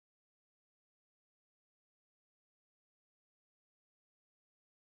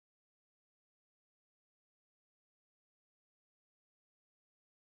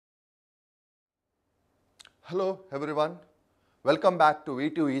Hello everyone, welcome back to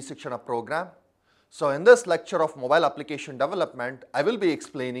V2 e-Shikshana program. So in this lecture of mobile application development, I will be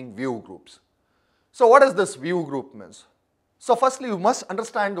explaining view groups. So what does this view group means? So firstly you must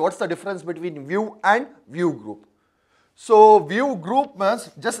understand what's the difference between view and view group. So view group means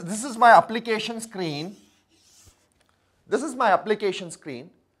just this is my application screen. This is my application screen.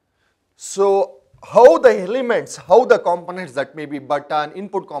 So how the elements, how the components, that may be button,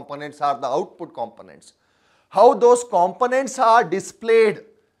 input components or the output components, how those components are displayed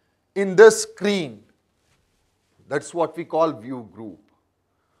in this screen, that's what we call view group.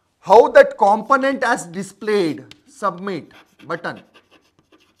 How that component is displayed, submit, button,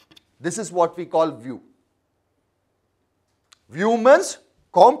 this is what we call view. View means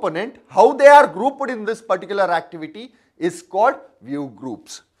component, how they are grouped in this particular activity is called view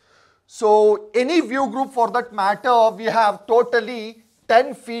groups. So any view group for that matter, we have totally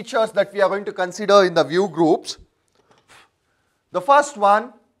 10 features that we are going to consider in the view groups. The first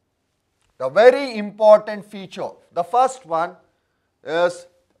one, the very important feature, the first one is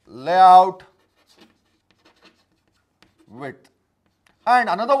layout width. And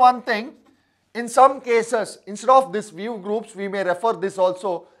another one thing, in some cases, instead of this view groups, we may refer this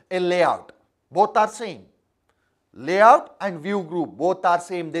also a layout. Both are same. Layout and view group, both are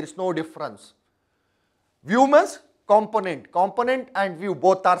same, there is no difference. View means component, component and view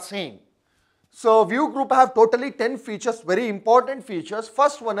both are same. So view group have totally 10 features, very important features.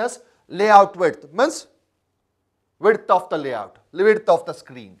 First one is layout width, means width of the layout, width of the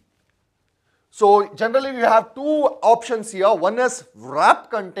screen. So generally we have two options here, one is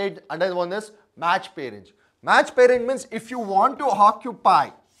wrap content and another one is match parent. Match parent means if you want to occupy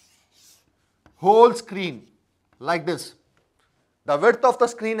whole screen like this, the width of the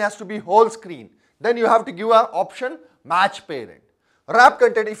screen has to be whole screen, then you have to give an option match parent. Wrap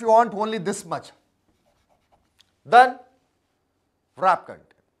content, if you want only this much, then wrap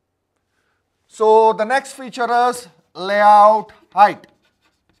content. So the next feature is layout height.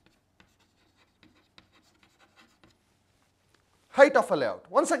 Height of a layout.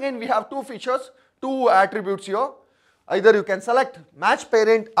 Once again we have two features, two attributes here. Either you can select match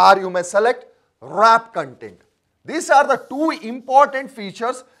parent or you may select wrap content. These are the two important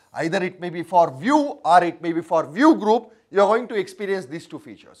features. Either it may be for view or it may be for view group. You are going to experience these two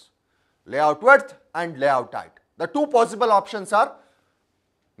features, layout width and layout height. The two possible options are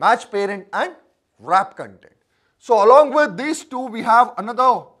match parent and wrap content. So along with these two, we have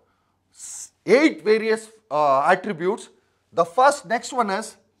another 8 various attributes. The next one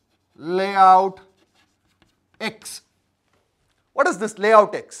is layout X. What is this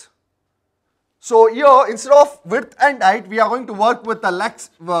layout X? So here instead of width and height, we are going to work with the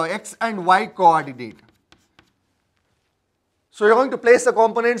X and Y coordinate. So you are going to place the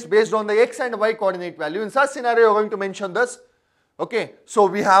components based on the X and Y coordinate value. In such scenario, you are going to mention this. Okay, so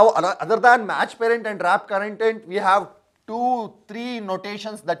we have other than match parent and wrap content, we have 2-3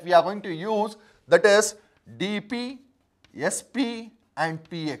 notations that we are going to use, that is DP, SP and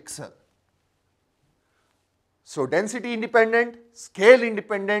PXL. So density independent, scale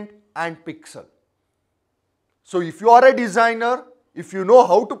independent and pixel. So if you are a designer, if you know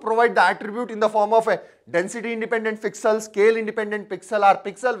how to provide the attribute in the form of a density independent pixel, scale independent pixel or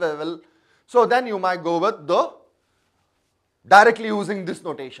pixel level, so then you might go with the directly using these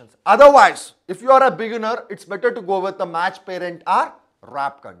notations. Otherwise, if you are a beginner, it's better to go with the match parent or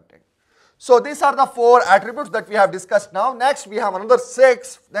wrap content. So these are the 4 attributes that we have discussed now. Next we have another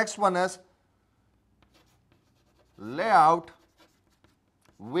 6. Next one is layout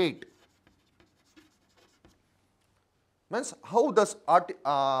weight. Means how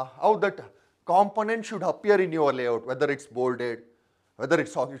that component should appear in your layout, whether it's bolded, whether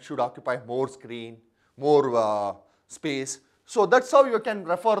it should occupy more screen, more space. So that's how you can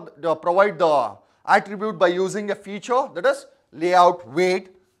provide the attribute by using a feature, that is layout weight,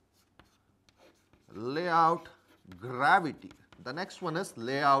 layout gravity. The next one is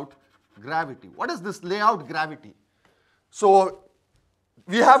layout gravity. What is this layout gravity? So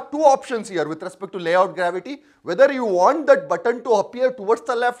we have two options here with respect to layout gravity, whether you want that button to appear towards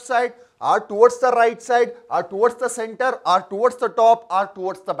the left side or towards the right side or towards the center or towards the top or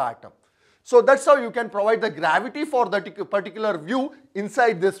towards the bottom. So that's how you can provide the gravity for that particular view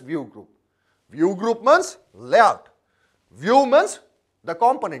inside this view group. View group means layout. View means the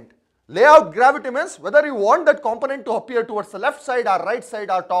component. Layout gravity means whether you want that component to appear towards the left side or right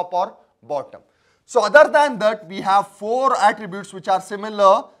side or top or bottom. So other than that, we have 4 attributes which are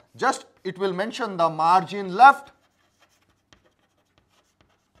similar, just it will mention the margin left,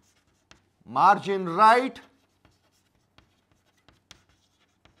 margin right,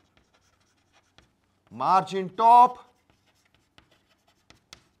 margin top,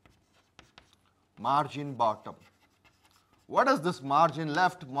 margin bottom. What is this margin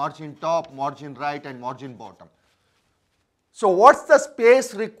left, margin top, margin right and margin bottom? So what's the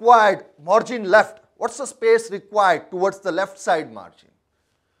space required, margin left, what's the space required towards the left side margin?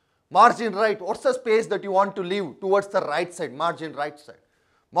 Margin right, what's the space that you want to leave towards the right side, margin right side?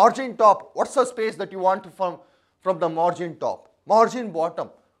 Margin top, what's the space that you want from the margin top? Margin bottom,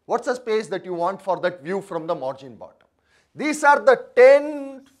 what's the space that you want for that view from the margin bottom? These are the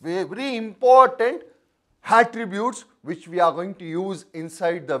 10 very important attributes which we are going to use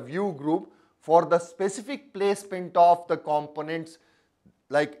inside the view group for the specific placement of the components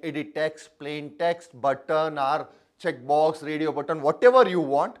like edit text, plain text, button or checkbox, radio button, whatever you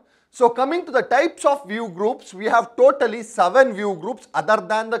want. So coming to the types of view groups, we have totally 7 view groups other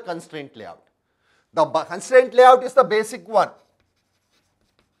than the constraint layout. The constraint layout is the basic one.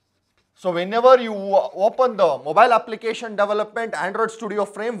 So whenever you open the mobile application development Android Studio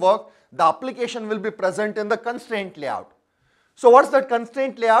framework, the application will be present in the constraint layout. So what's that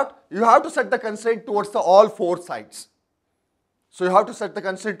constraint layout? You have to set the constraint towards the all 4 sides. So you have to set the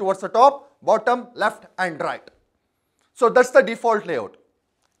constraint towards the top, bottom, left and right. So that's the default layout.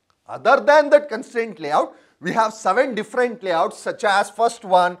 Other than that constraint layout, we have 7 different layouts such as first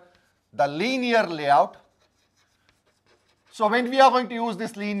one, the linear layout. So when we are going to use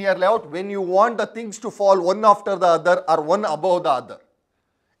this linear layout, when you want the things to fall one after the other or one above the other.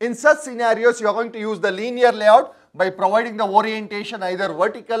 In such scenarios, you are going to use the linear layout by providing the orientation either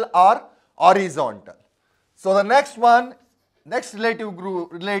vertical or horizontal. So the next one, next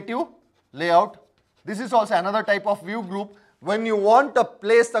relative layout, this is also another type of view group. When you want to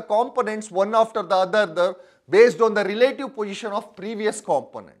place the components one after the other based on the relative position of previous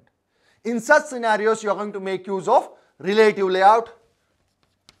component. In such scenarios, you are going to make use of relative layout.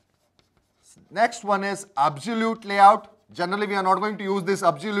 Next one is absolute layout. Generally, we are not going to use this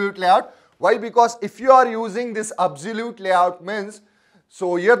absolute layout. Why? Because if you are using this absolute layout means,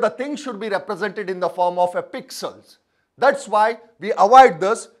 so here the thing should be represented in the form of a pixels. That's why we avoid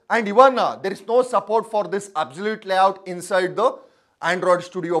this, and even there is no support for this absolute layout inside the Android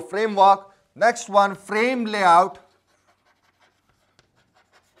Studio framework. Next one, frame layout.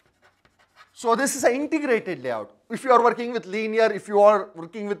 So this is an integrated layout. If you are working with linear, if you are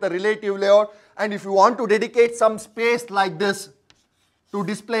working with the relative layout, and if you want to dedicate some space like this to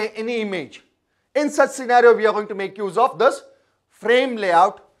display any image, in such scenario we are going to make use of this frame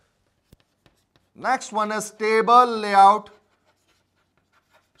layout. Next one is table layout.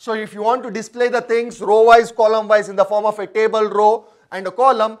 So if you want to display the things row wise, column wise in the form of a table, row and a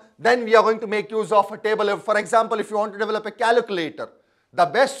column, then we are going to make use of a table. For example, if you want to develop a calculator, the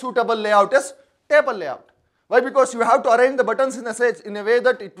best suitable layout is table layout. Why? Because you have to arrange the buttons in a way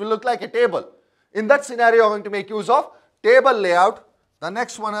that it will look like a table. In that scenario, you are going to make use of table layout. The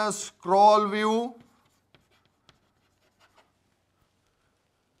next one is scroll view.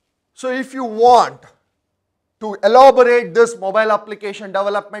 So if you want to elaborate this mobile application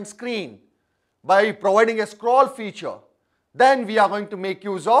development screen by providing a scroll feature, then we are going to make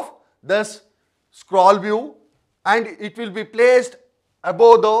use of this scroll view, and it will be placed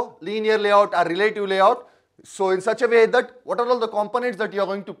above the linear layout or relative layout. So in such a way that what are all the components that you are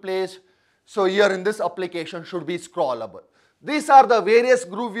going to place, so here in this application should be scrollable. These are the various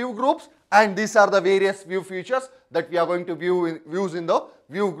view groups, and these are the various view features that we are going to use in the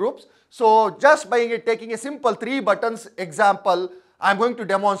view groups. So just by taking a simple 3 buttons example, I am going to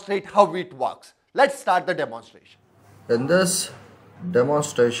demonstrate how it works. Let's start the demonstration. In this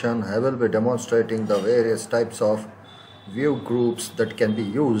demonstration, I will be demonstrating the various types of view groups that can be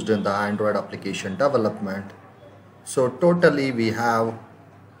used in the Android application development. So totally we have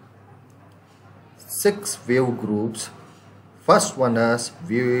 6 view groups. First one is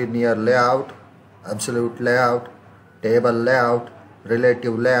linear layout, absolute layout, table layout,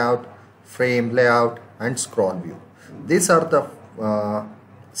 relative layout, frame layout and scroll view. These are the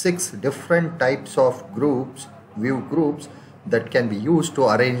 6 different types of view groups that can be used to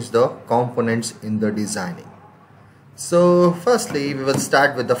arrange the components in the designing. So firstly we will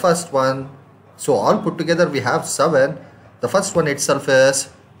start with the first one. So all put together we have 7. The first one itself is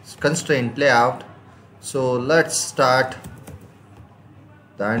constraint layout. So let's start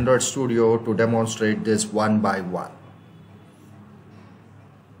the Android Studio to demonstrate this one by one.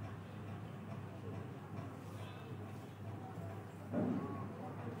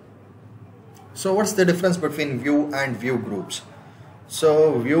 So what's the difference between view and view groups?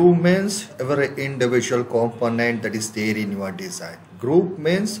 So view means every individual component that is there in your design. Group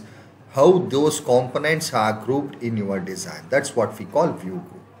means how those components are grouped in your design. That's what we call view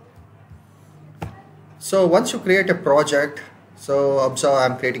group. So once you create a project, so observe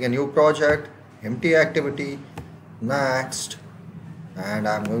I'm creating a new project, empty activity, next, and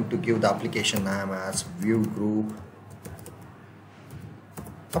I'm going to give the application name as view group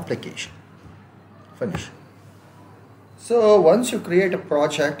application. Finish. So once you create a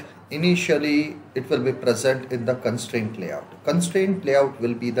project, initially it will be present in the constraint layout. Constraint layout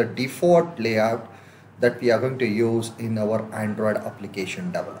will be the default layout that we are going to use in our Android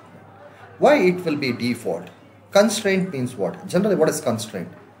application development. Why it will be default? Constraint means what? Generally, what is constraint?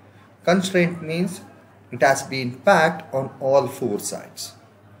 Constraint means it has been packed on all four sides.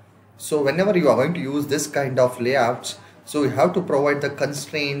 So whenever you are going to use this kind of layouts, so you have to provide the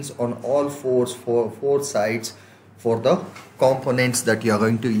constraints on all four sides for the components that you are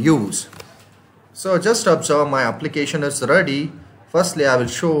going to use. So just observe my application is ready. Firstly, I will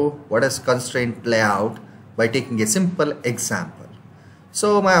show what is constraint layout by taking a simple example.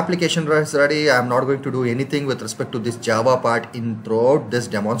 So my application is ready. I am not going to do anything with respect to this Java part in throughout this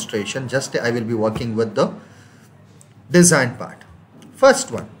demonstration. Just I will be working with the design part. First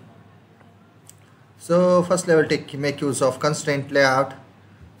one. So firstly, I will make use of constraint layout.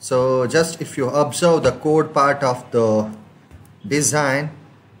 So just if you observe the code part of the design,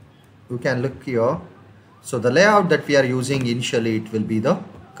 you can look here. So the layout that we are using initially, it will be the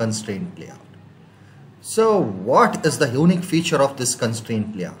constraint layout. So what is the unique feature of this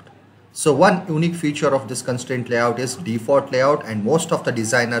constraint layout? So one unique feature of this constraint layout is default layout, and most of the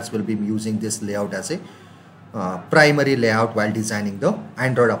designers will be using this layout as a primary layout while designing the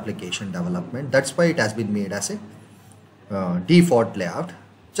Android application development. That's why it has been made as a default layout.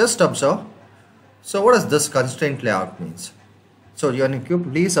 Just observe. So what does this constraint layout means? So you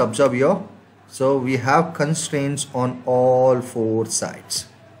please observe here. So we have constraints on all four sides.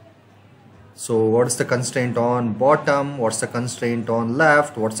 So what is the constraint on bottom? What's the constraint on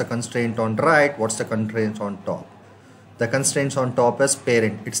left? What's the constraint on right? What's the constraint on top? The constraints on top is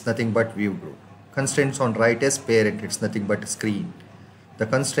parent. It's nothing but view group. Constraints on right is parent. It's nothing but screen. The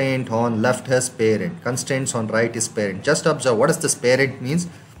constraint on left is parent. Constraints on right is parent. Just observe what does this parent means.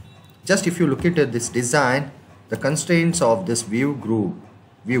 Just if you look at this design, the constraints of this view group,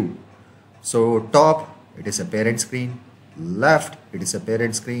 view. So top, it is a parent screen. Left, it is a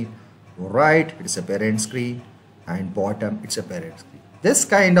parent screen. Right, it is a parent screen. And bottom, it's a parent screen. This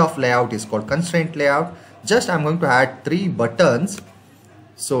kind of layout is called constraint layout. Just I'm going to add 3 buttons.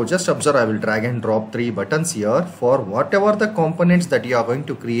 So just observe, I will drag and drop 3 buttons here for whatever the components that you are going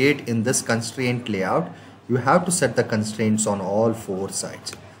to create in this constraint layout. You have to set the constraints on all 4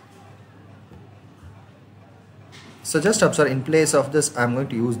 sides. So just observe, in place of this, I'm going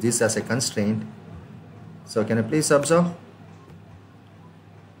to use this as a constraint. So can you please observe?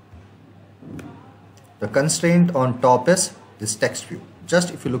 The constraint on top is this text view.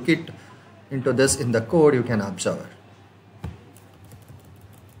 Just if you look into this in the code, you can observe it.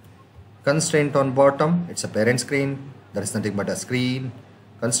 Constraint on bottom, it's a parent screen. There is nothing but a screen.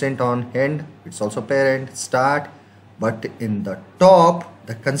 Constraint on end, it's also parent, start. But in the top,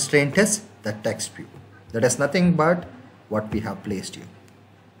 the constraint is the text view. That is nothing but what we have placed here.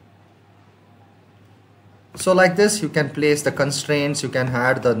 So like this, you can place the constraints. You can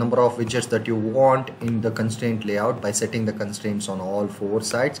add the number of widgets that you want in the constraint layout by setting the constraints on all 4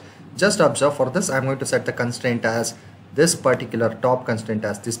 sides. Just observe, for this, I'm going to set the constraint as this particular top constraint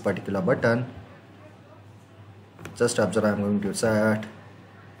as this particular button. Just observe, I'm going to set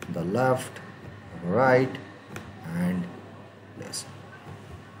the left, right, and place.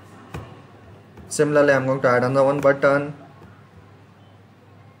 Similarly, I'm going to add another one button.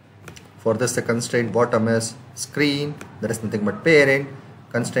 For this, the constraint bottom is screen. There is nothing but parent.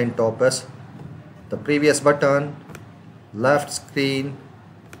 Constraint top is the previous button. Left screen,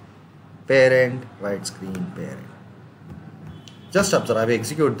 parent, right screen, parent. Just observe, I will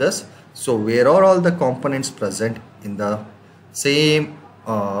execute this. So where are all the components present in the same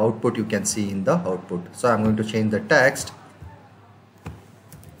output you can see in the output. So I'm going to change the text.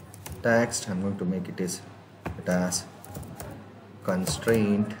 I'm going to make it as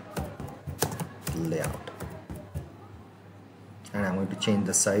constraint layout. And I'm going to change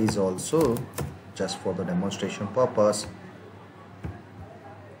the size also just for the demonstration purpose.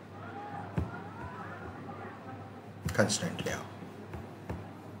 Constraint layout.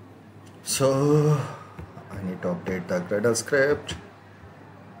 So I need to update the Gradle script.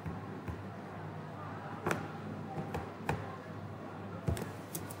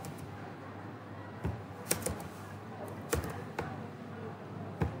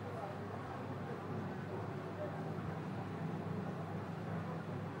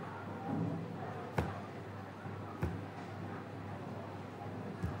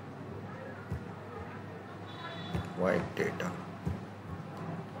 white data.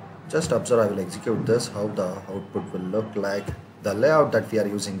 Just observe, I will execute this, how the output will look like. The layout that we are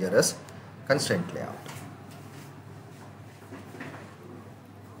using here is constraint layout.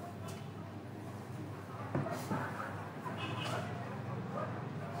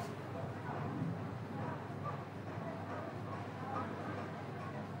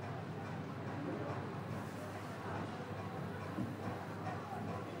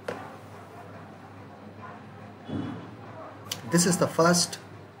 This is the first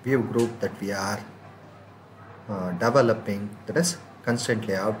view group that we are developing, that is constraint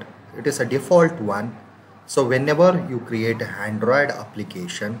layout. It is a default one, so whenever you create an Android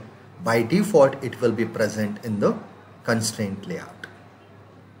application, by default it will be present in the constraint layout.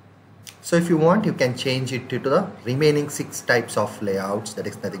 So if you want, you can change it to the remaining 6 types of layouts, that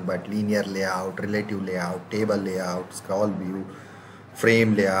is nothing but linear layout, relative layout, table layout, scroll view,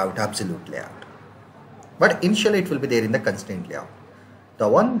 frame layout, absolute layout. But initially it will be there in the constraint layout. The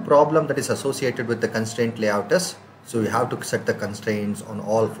one problem that is associated with the constraint layout is, so you have to set the constraints on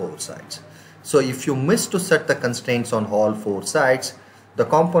all 4 sides. So if you miss to set the constraints on all 4 sides, the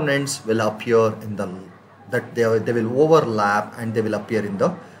components will appear in the, they will overlap and they will appear in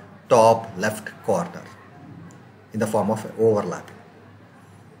the top left corner in the form of overlapping.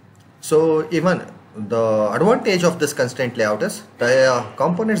 So even the advantage of this constraint layout is the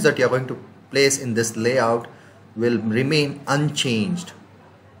components that you are going to place in this layout will remain unchanged,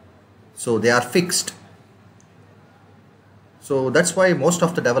 so they are fixed. So that's why most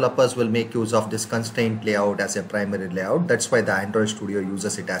of the developers will make use of this constraint layout as a primary layout. That's why the Android Studio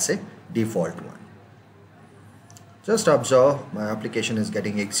uses it as a default one. Just observe, my application is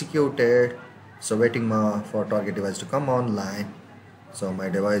getting executed, so waiting for target device to come online. So my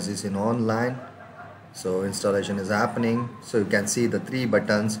device is in online, so installation is happening. So you can see the 3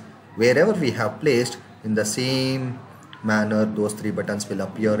 buttons. Wherever we have placed, in the same manner those 3 buttons will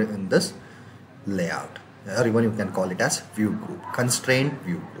appear in this layout, or even you can call it as view group, constraint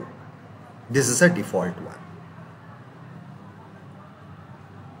view group. This is a default one.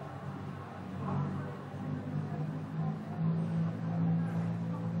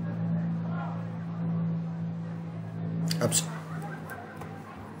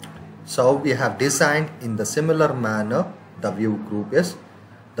 So we have designed in the similar manner the view group is.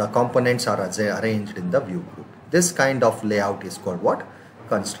 The components are arranged in the view group. This kind of layout is called what?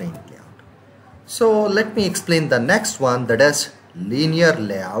 Constraint layout. So let me explain the next one, that is linear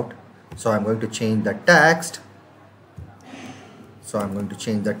layout. So I'm going to change the text.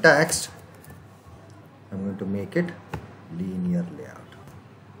 I'm going to make it linear layout.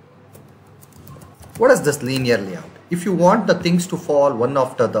 What is this linear layout? If you want the things to fall one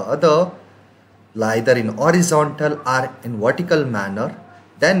after the other, either in horizontal or in vertical manner,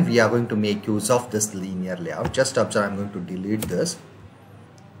 then we are going to make use of this linear layout. Just observe, I'm going to delete this.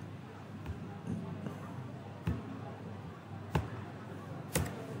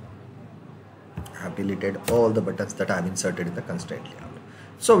 I have deleted all the buttons that I have inserted in the constraint layout.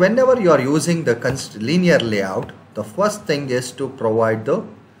 So whenever you are using the linear layout, the first thing is to provide the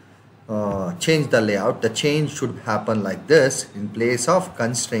change the layout. The change should happen like this. In place of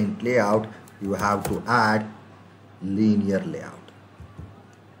constraint layout, you have to add linear layout.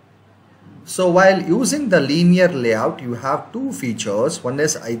 So while using the linear layout, you have 2 features. One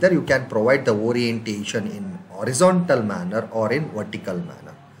is either you can provide the orientation in horizontal manner or in vertical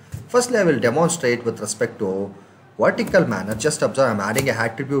manner. Firstly, I will demonstrate with respect to vertical manner. Just observe, I am adding a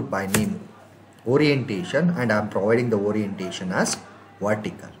attribute by name orientation, and I am providing the orientation as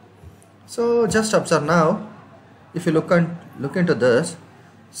vertical. So just observe now, if you look into this,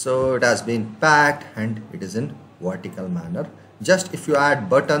 so it has been packed and it is in vertical manner. Just if you add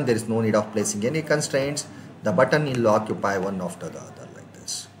button, there is no need of placing any constraints. The button will occupy one after the other like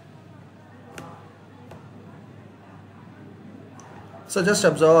this. So just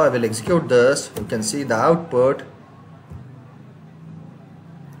observe, I will execute this. You can see the output.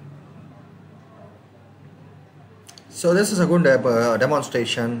 So this is a good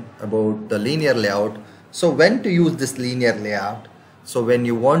demonstration about the linear layout. So when to use this linear layout? So when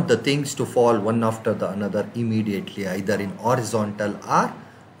you want the things to fall one after the another immediately, either in horizontal or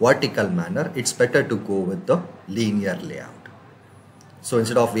vertical manner, it's better to go with the linear layout. So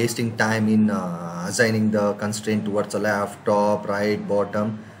instead of wasting time in assigning the constraint towards the left, top, right,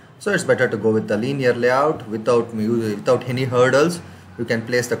 bottom, so it's better to go with the linear layout without any hurdles. You can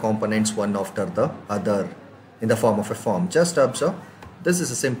place the components one after the other in the form of a form. Just observe, this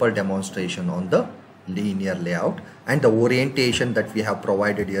is a simple demonstration on the linear layout, and the orientation that we have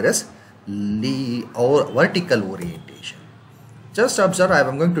provided here is vertical orientation. Just observe, I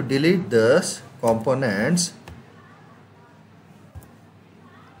am going to delete this components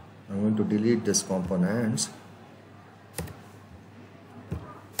I'm going to delete these components.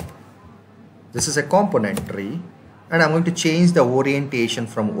 This is a component tree, and I'm going to change the orientation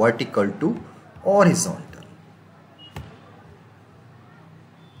from vertical to horizontal.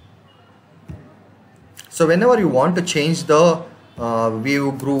 So whenever you want to change the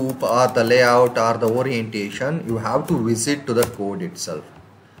view group or the layout or the orientation, you have to visit to the code itself.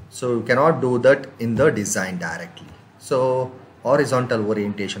 So you cannot do that in the design directly. So horizontal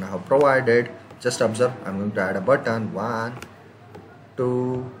orientation I have provided. Just observe, I'm going to add a button. 1,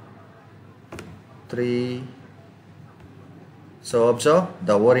 2, 3. So observe,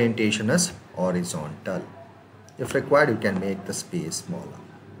 the orientation is horizontal. If required, you can make the space smaller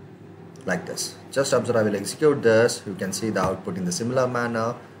like this. Just observe, I will execute this. You can see the output in the similar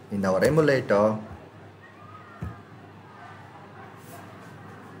manner in our emulator.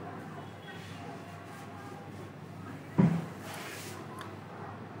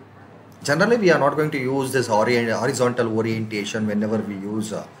 Generally, we are not going to use this horizontal orientation whenever we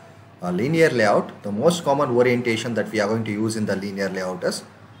use a linear layout. The most common orientation that we are going to use in the linear layout is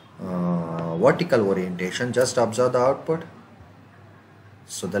vertical orientation. Just observe the output.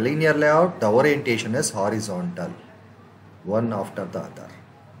 So the linear layout, the orientation is horizontal, one after the other.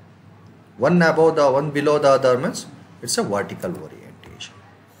 One above the one below the other means it's a vertical orientation.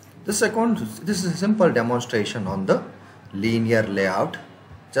 This is a simple demonstration on the linear layout.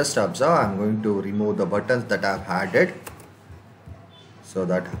 Just observe, I'm going to remove the buttons that I've added so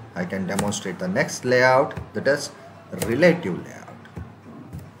that I can demonstrate the next layout, that is relative layout.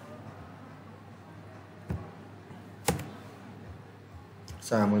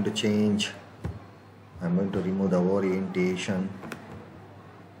 So I'm going to remove the orientation.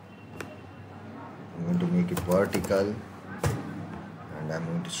 I'm going to make it vertical, and I'm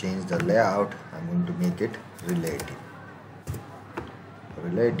going to change the layout. I'm going to make it relative.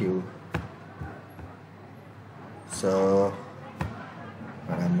 So,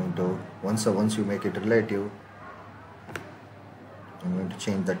 and I'm going to once you make it relative, I'm going to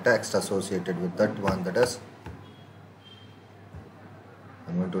change the text associated with that one, that is,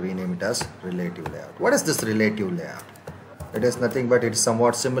 I'm going to rename it as relative layout. What is this relative layout? It is nothing but it's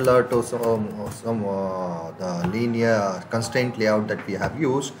somewhat similar to the linear constraint layout that we have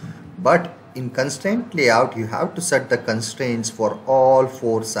used, but in constraint layout you have to set the constraints for all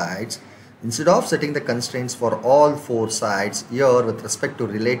 4 sides. Instead of setting the constraints for all 4 sides, here with respect to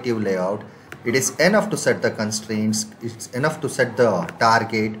relative layout, it is enough to set the constraints, it's enough to set the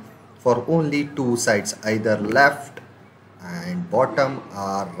target for only 2 sides, either left and bottom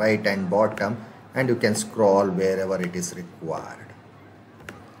or right and bottom, and you can scroll wherever it is required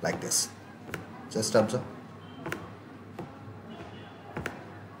like this. Just observe.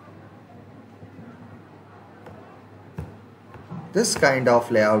 This kind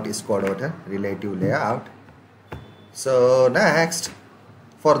of layout is called a relative layout. So next,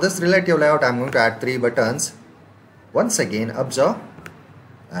 for this relative layout, I am going to add 3 buttons. Once again, observe,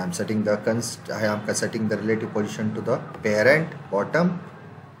 I am setting the relative position to the parent bottom.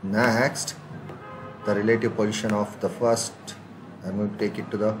 Next, the relative position of the first, I am going to take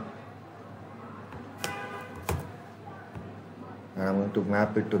it to the, and I am going to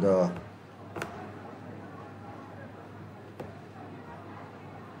map it to the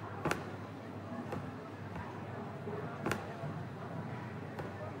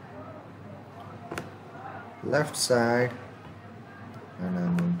left side, and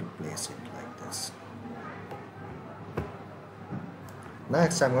I'm going to place it like this.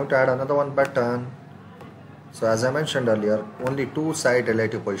 Next, I'm going to add another one button. So as I mentioned earlier, only 2 side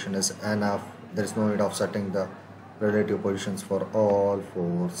relative position is enough. There is no need of setting the relative positions for all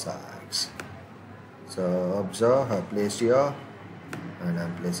 4 sides. So observe, I placed here, and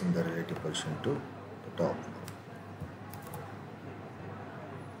I'm placing the relative position to the top.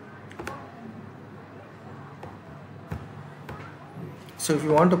 So if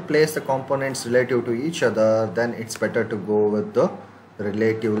you want to place the components relative to each other, then it's better to go with the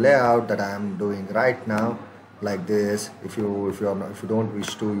relative layout that I am doing right now, like this. If you don't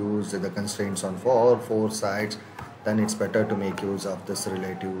wish to use the constraints on 4 sides, then it's better to make use of this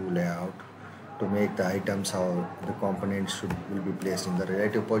relative layout to make the items how the components will be placed in the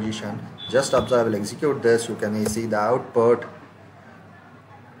relative position. Just observe, I will execute this. You can see the output.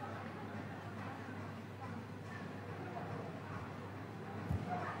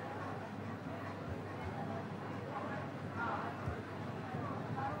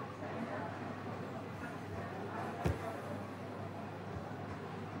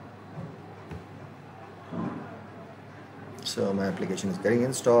 So my application is getting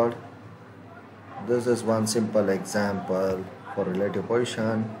installed. This is one simple example for relative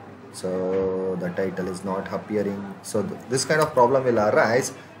position. So the title is not appearing. So this kind of problem will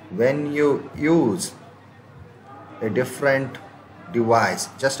arise when you use a different device.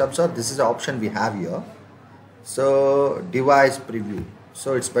 Just observe, this is the option we have here. So device preview.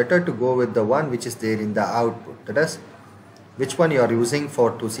 So it's better to go with the one which is there in the output. That is, which one you are using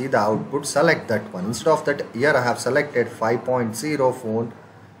for to see the output, select that one. Instead of that, here I have selected 5.0 phone,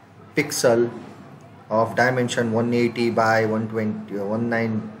 pixel of dimension 180 by 120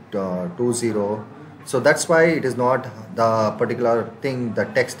 1920. So that's why it is not the particular thing, the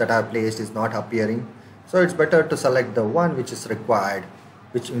text that I have placed is not appearing. So it's better to select the one which is required,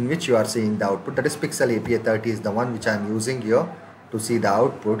 in which you are seeing the output. That is pixel API 30 is the one which I am using here to see the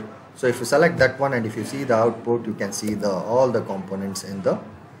output. So if you select that one and if you see the output, you can see all the components in the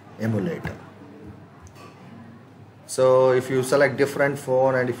emulator. So if you select different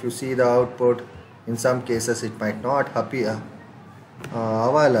phone and if you see the output, in some cases it might not appear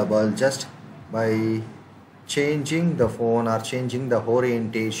available just by changing the phone or changing the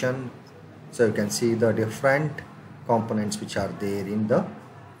orientation. So you can see the different components which are there in the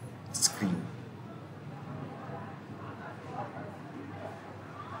screen.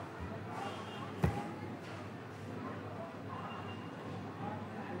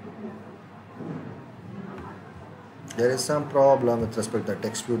 There is some problem with respect to the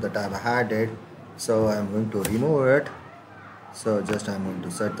text view that I have added, so I am going to remove it. So just I am going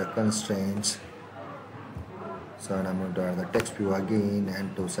to set the constraints. So and I am going to add the text view again,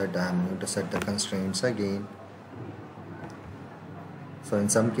 and I am going to set the constraints again. So in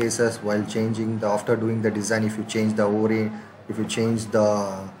some cases, while changing after doing the design, if you change the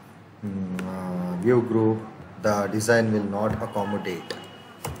view group, the design will not accommodate.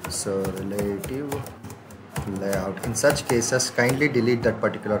 So relative layout, in such cases kindly delete that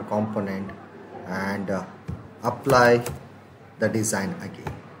particular component and apply the design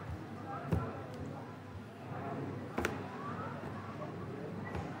again.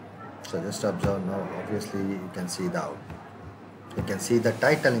 So just observe now, obviously you can see the output. You can see the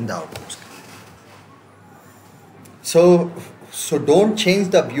title in the output. So don't change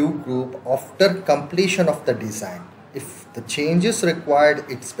the view group after completion of the design. If the change is required,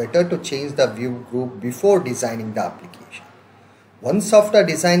 it's better to change the view group before designing the application. Once after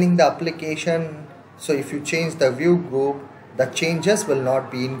designing the application, so if you change the view group, the changes will not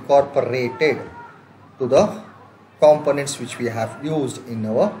be incorporated to the components which we have used in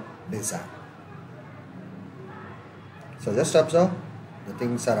our design. So just observe, the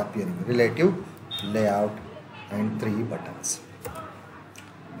things are appearing: relative, layout, and 3 buttons.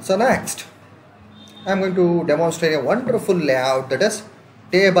 So next, I am going to demonstrate a wonderful layout, that is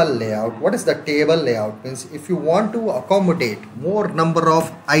table layout. What is the table layout? Means if you want to accommodate more number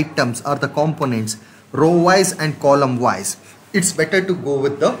of items or the components row wise and column wise, it's better to go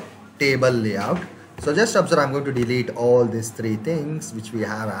with the table layout. So just observe, I'm going to delete all these 3 things which we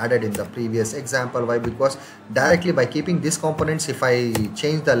have added in the previous example. Why? Because directly by keeping these components, if I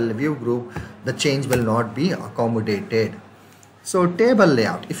change the view group, the change will not be accommodated. So table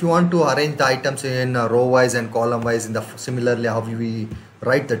layout, if you want to arrange the items in row wise and column wise in the similarly how we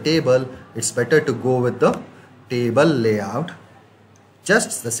write the table, it's better to go with the table layout.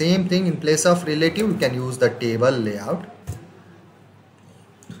 Just the same thing, in place of relative you can use the table layout.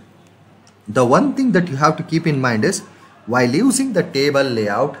 The one thing that you have to keep in mind is, while using the table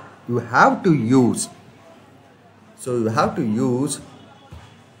layout, you have to use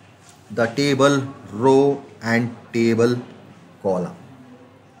the table row and table column.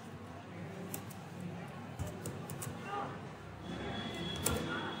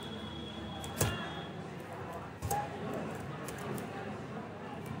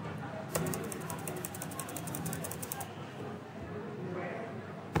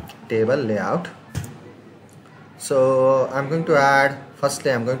 Table layout. So I'm going to add,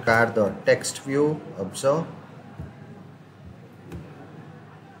 firstly I'm going to add the text view. Observe.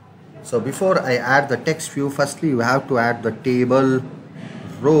 So before I add the text view, firstly you have to add the table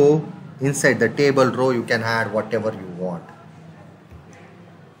row. Inside the table row you can add whatever you want.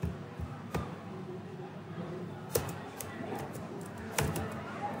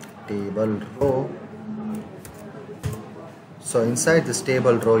 Table row. So inside this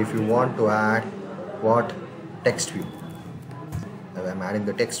table row, if you want to add what? Text view. Now I'm adding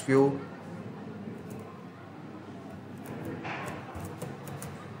the text view.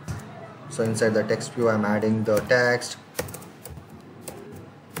 So inside the text view I'm adding the text.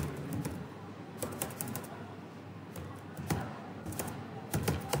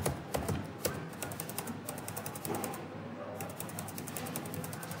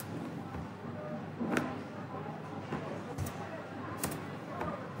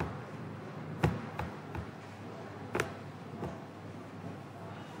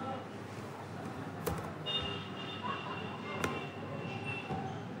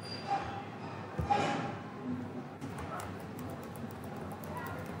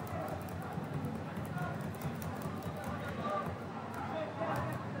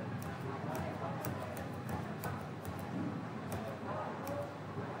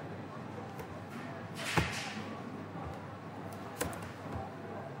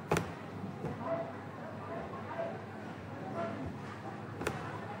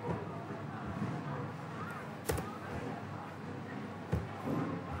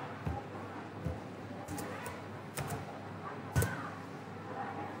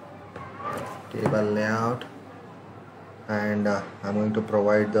 table layout, and I'm going to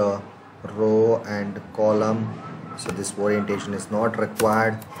provide the row and column, so this orientation is not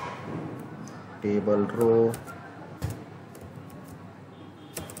required. Table row,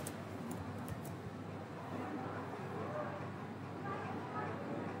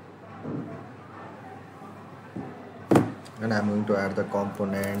 and I'm going to add the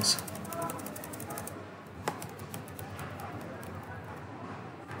components.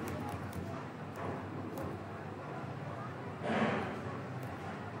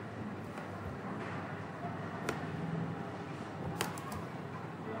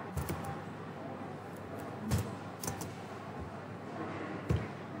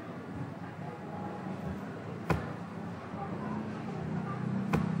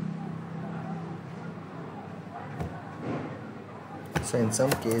 So in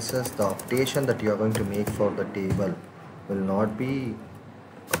some cases the updation that you are going to make for the table will not be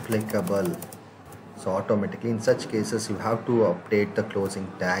applicable. So automatically in such cases you have to update the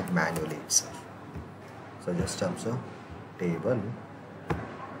closing tag manually itself. So just observe table,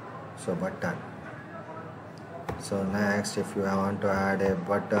 so button. So next, if you want to add a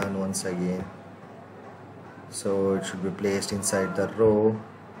button once again, so it should be placed inside the row.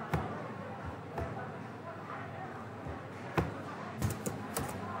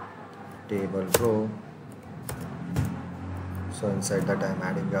 Table row, so inside that I am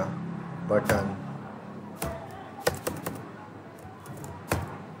adding a button,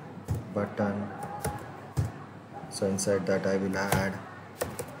 so inside that I will add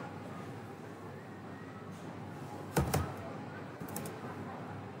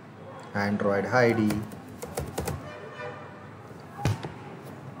Android ID,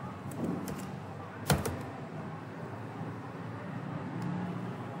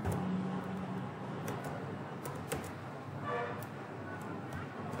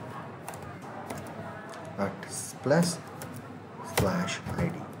 plus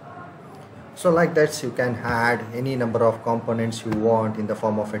 /ID. So like that you can add any number of components you want in the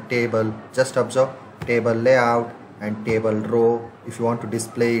form of a table. Just observe table layout and table row if you want to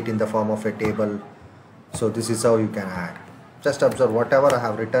display it in the form of a table. So this is how you can add. Just observe whatever I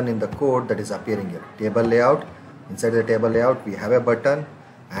have written in the code that is appearing here. Table layout, inside the table layout we have a button,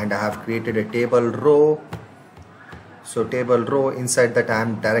 and I have created a table row. So table row, inside that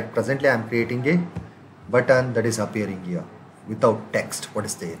presently I am creating a button that is appearing here without text what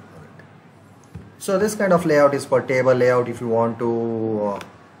is there on it. So this kind of layout is for table layout. If you want to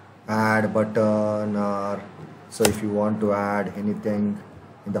add button, or so if you want to add anything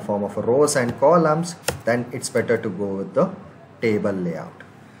in the form of rows and columns, then it's better to go with the table layout.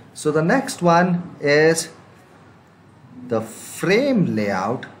 So the next one is the frame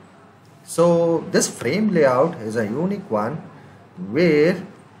layout. So this frame layout is a unique one where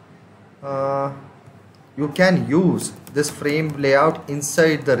you can use this frame layout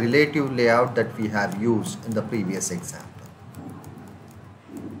inside the relative layout that we have used in the previous example.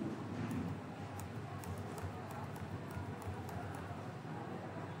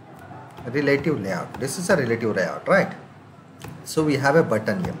 Relative layout. This is a relative layout, right? So we have a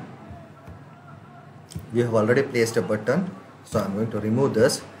button here. We have already placed a button. So I'm going to remove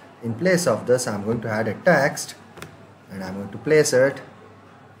this. In place of this, I'm going to add a text and I'm going to place it.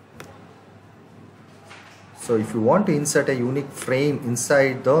 So if you want to insert a unique frame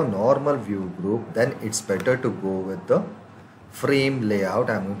inside the normal view group, then it's better to go with the frame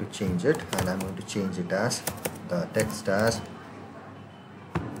layout. I'm going to change it, and I'm going to change it as the text as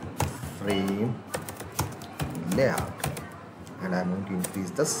frame layout, and I'm going to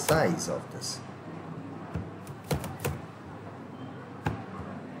increase the size of this.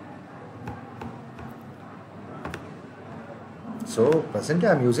 So presently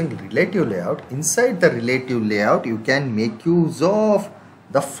I'm using relative layout. Inside the relative layout you can make use of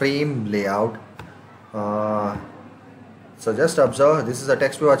the frame layout. So just observe, this is a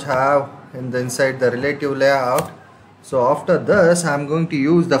text which I have inside the relative layout. So after this I'm going to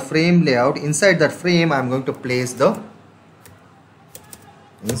use the frame layout. Inside that frame I'm going to place the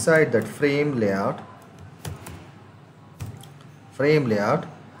frame layout.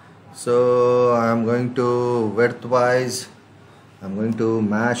 So I'm going to width wise, I'm going to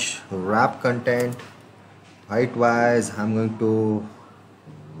match wrap content. Height wise, I'm going to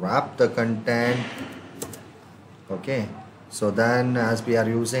wrap the content. Okay, so then as we are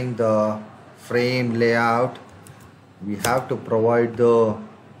using the frame layout, we have to provide the,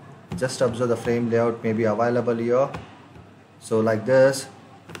 just observe the frame layout may be available here. So like this.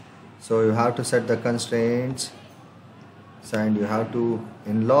 So you have to set the constraints, and you have to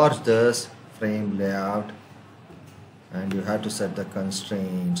enlarge this frame layout, and you have to set the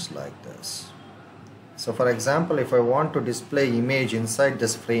constraints like this. So for example, if I want to display image inside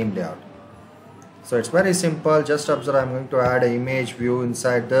this frame layout, so it's very simple. Just observe, I'm going to add an image view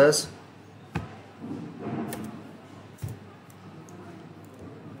inside this.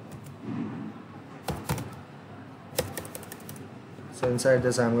 So inside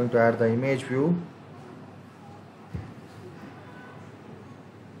this I'm going to add the image view.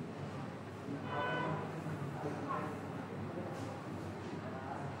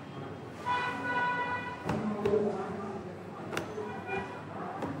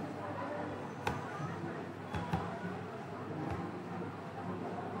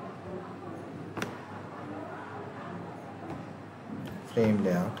 Frame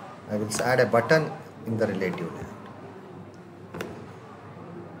layout. I will add a button in the relative layout.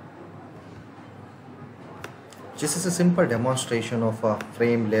 This is a simple demonstration of a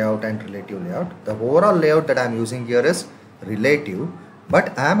frame layout and relative layout. The overall layout that I am using here is relative,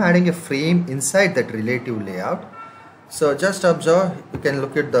 but I am adding a frame inside that relative layout. So just observe, you can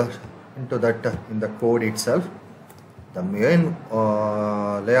look at into that in the code itself. The main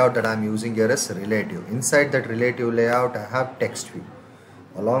layout that I am using here is relative. Inside that relative layout I have text view.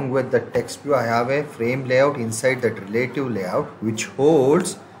 Along with the text view I have a frame layout inside that relative layout which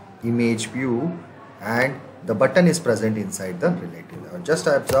holds image view, and the button is present inside the relative layout. Just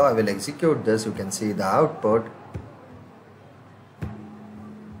observe, I will execute this. You can see the output.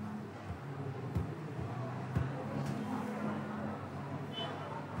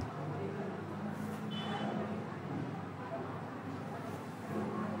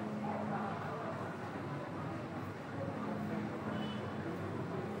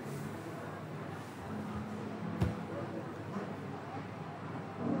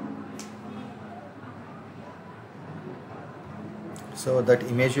 So that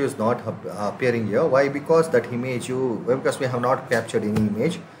image view is not appearing here. Why? Because that image view, because we have not captured any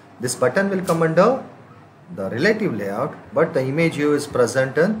image. This button will come under the relative layout, but the image view is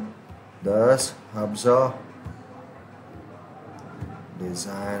present in this. Observe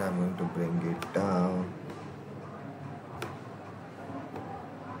design. I'm going to bring it down.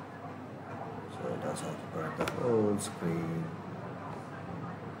 So it does occupy the whole screen.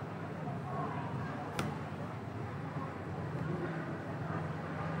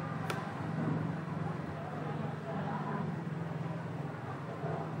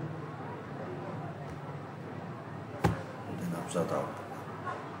 Out.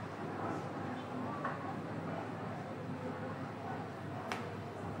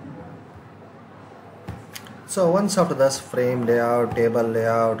 So once after this, frame layout, table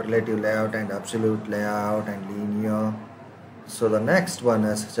layout, relative layout, and absolute layout, and linear. So the next one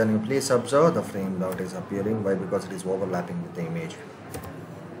is, can you please observe the frame layout is appearing? Why? Because it is overlapping with the image.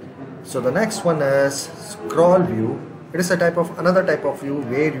 So the next one is scroll view. It is another type of view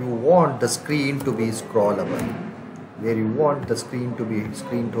where you want the screen to be scrollable. Where you want the screen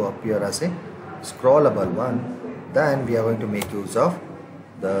to appear as a scrollable one, then we are going to make use of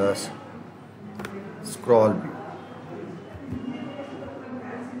the scroll view.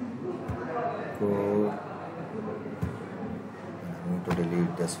 Go. I'm going to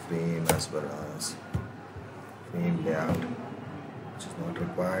delete this frame as well as frame layout, which is not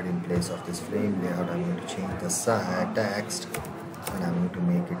required. In place of this frame layout, I'm going to change the side text and I'm going to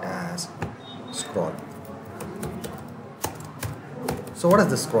make it as scroll. So what is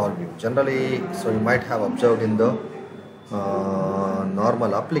the scroll view? Generally, so you might have observed in the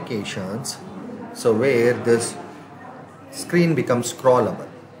normal applications, so where this screen becomes scrollable.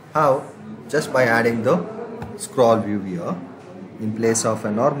 How? Just by adding the scroll view here. In place of a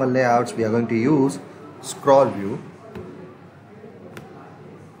normal layouts, we are going to use scroll view.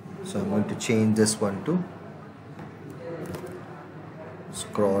 So I'm going to change this one to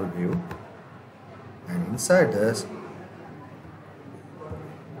scroll view, and inside this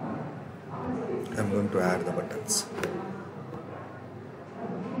I'm going to add the buttons.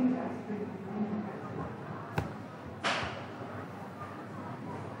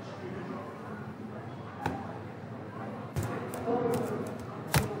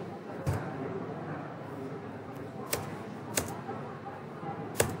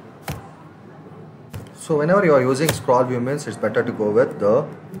 So whenever you are using scroll view, means it's better to go with the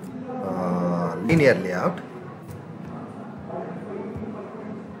linear layout.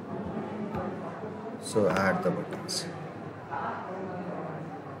 So add the buttons.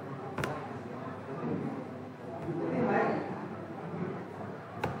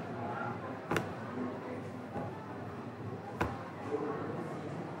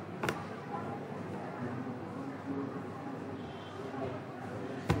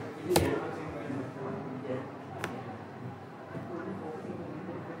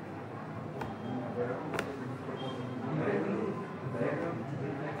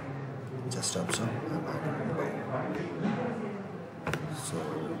 Just observe. I'm adding more. So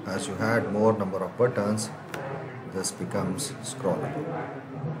as you add more number of buttons, this becomes scrollable.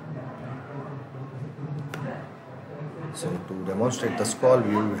 So to demonstrate the scroll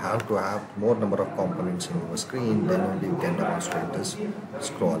view, you have to have more number of components in your screen, then only you can demonstrate this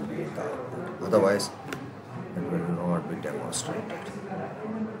scroll view in the output. Otherwise, it will not be demonstrated.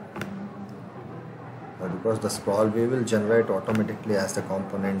 Because the scroll view will generate automatically as the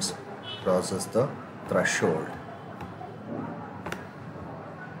components crosses the threshold.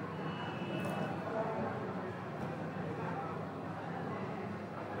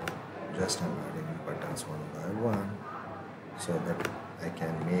 Just I'm adding buttons one by one so that I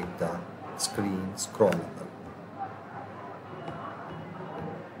can make the screen scrollable.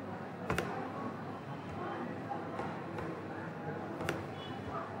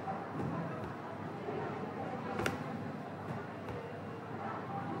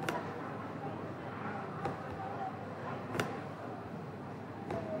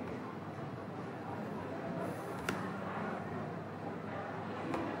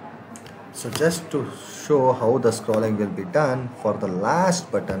 So just to show how the scrolling will be done, for the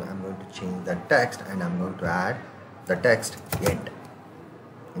last button I'm going to change the text and I'm going to add the text end.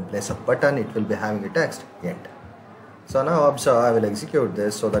 In place of button it will be having a text end. So now observe, I will execute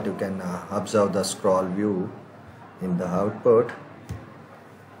this so that you can observe the scroll view in the output,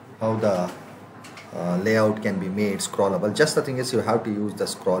 how the layout can be made scrollable. Just the thing is you have to use the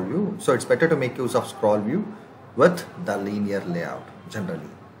scroll view. So it's better to make use of scroll view with the linear layout generally.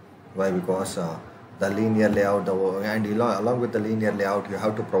 Why? Because the linear layout, along with the linear layout, you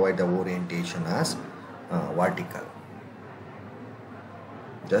have to provide the orientation as vertical.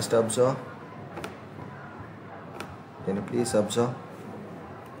 Just observe. Can you please observe?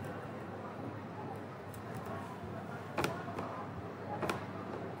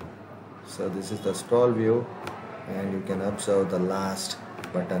 So this is the scroll view, and you can observe the last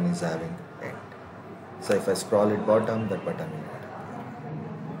button is having end. So if I scroll it bottom, that button will not.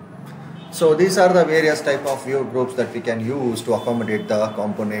 So these are the various type of view groups that we can use to accommodate the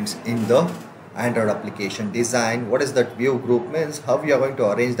components in the Android application design. What is that view group means? How we are going to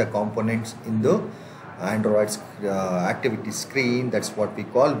arrange the components in the Android's activity screen. That's what we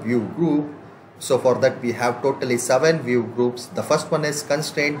call view group. So for that we have totally 7 view groups. The first one is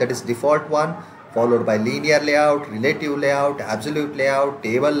constraint, that is default one, followed by linear layout, relative layout, absolute layout,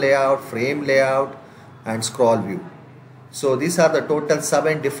 table layout, frame layout, and scroll view. So these are the total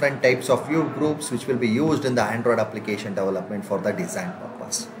 7 different types of view groups which will be used in the Android application development for the design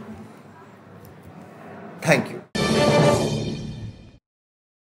purpose. Thank you.